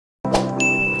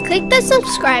Click the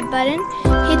subscribe button,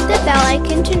 hit the bell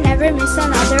icon to never miss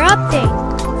another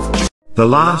update. The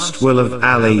last will of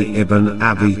Ali ibn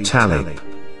Abi Talib.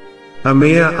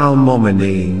 Amir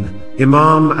al-Mu'mineen,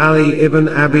 Imam Ali ibn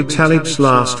Abi Talib's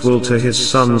last will to his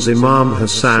sons Imam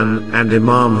Hassan and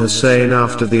Imam Hussein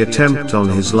after the attempt on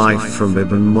his life from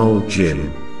Ibn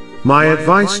Muljim. My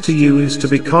advice to you is to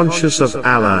be conscious of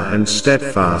Allah and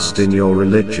steadfast in your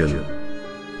religion.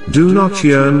 Do not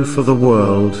yearn for the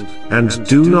world, and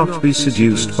do not be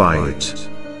seduced by it.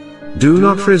 Do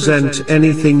not resent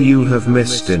anything you have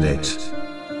missed in it.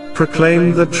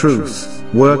 Proclaim the truth,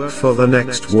 work for the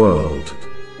next world.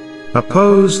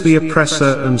 Oppose the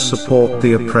oppressor and support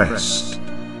the oppressed.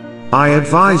 I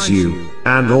advise you,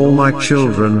 and all my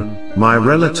children, my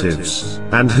relatives,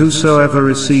 and whosoever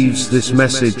receives this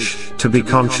message, to be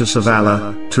conscious of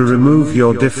Allah, to remove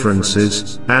your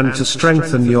differences, and to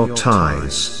strengthen your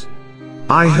ties.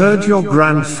 I heard your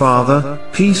grandfather,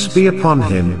 peace be upon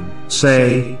him,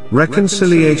 say,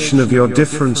 reconciliation of your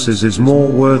differences is more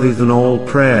worthy than all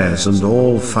prayers and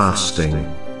all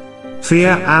fasting.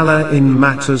 Fear Allah in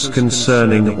matters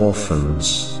concerning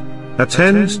orphans.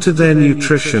 Attend to their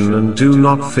nutrition and do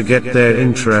not forget their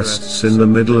interests in the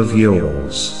middle of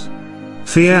yours.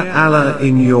 Fear Allah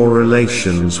in your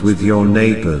relations with your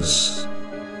neighbors.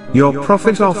 Your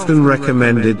Prophet often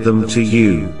recommended them to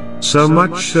you, so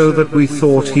much so that we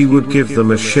thought he would give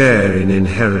them a share in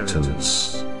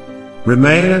inheritance.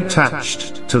 Remain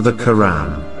attached to the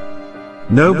Quran.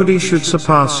 Nobody should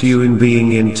surpass you in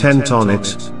being intent on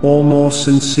it, or more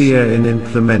sincere in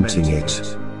implementing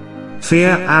it.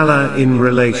 Fear Allah in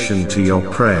relation to your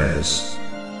prayers.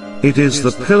 It is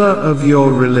the pillar of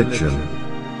your religion.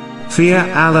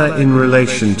 Fear Allah in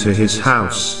relation to His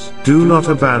house, do not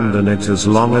abandon it as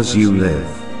long as you live.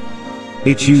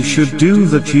 It you should do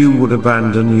that you would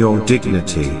abandon your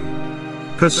dignity.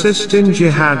 Persist in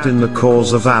jihad in the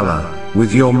cause of Allah,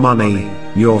 with your money,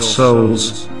 your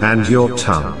souls, and your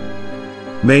tongue.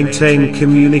 Maintain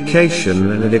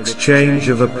communication and an exchange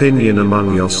of opinion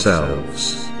among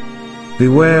yourselves.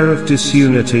 Beware of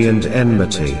disunity and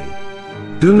enmity.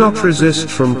 Do not resist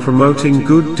from promoting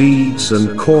good deeds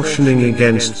and cautioning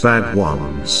against bad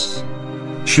ones.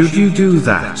 Should you do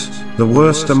that, the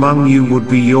worst among you would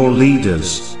be your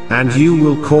leaders, and you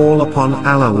will call upon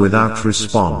Allah without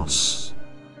response.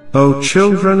 O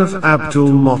children of Abdul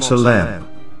Muttalib!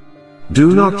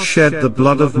 Do not shed the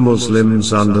blood of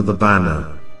Muslims under the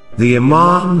banner. The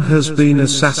Imam has been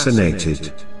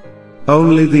assassinated.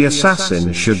 Only the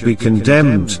assassin should be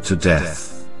condemned to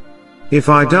death. If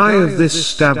I die of this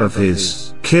stab of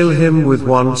his, kill him with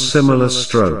one similar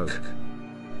stroke.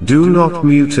 Do not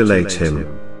mutilate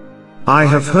him. I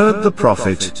have heard the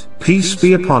Prophet, peace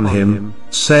be upon him,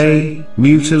 say,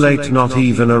 mutilate not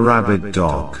even a rabid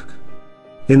dog.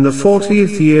 In the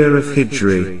 40th year of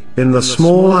Hijri, in the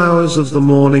small hours of the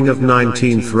morning of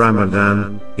 19th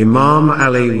Ramadan, Imam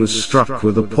Ali was struck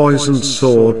with a poisoned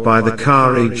sword by the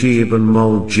Khariji ibn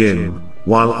Muljim,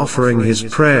 while offering his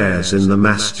prayers in the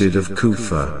Masjid of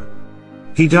Kufa.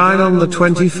 He died on the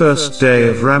 21st day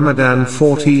of Ramadan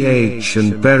 40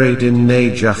 and buried in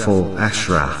Najaf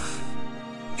al-Ashraf.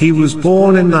 He was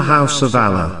born in the house of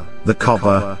Allah, the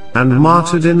Kaaba, and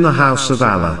martyred in the house of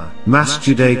Allah,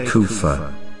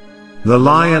 Masjid-e-Kufa. The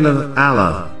Lion of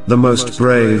Allah, the most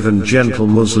brave and gentle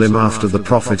Muslim after the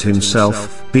Prophet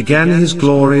himself, began his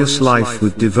glorious life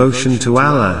with devotion to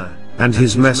Allah and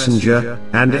His Messenger,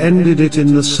 and ended it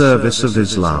in the service of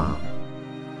Islam.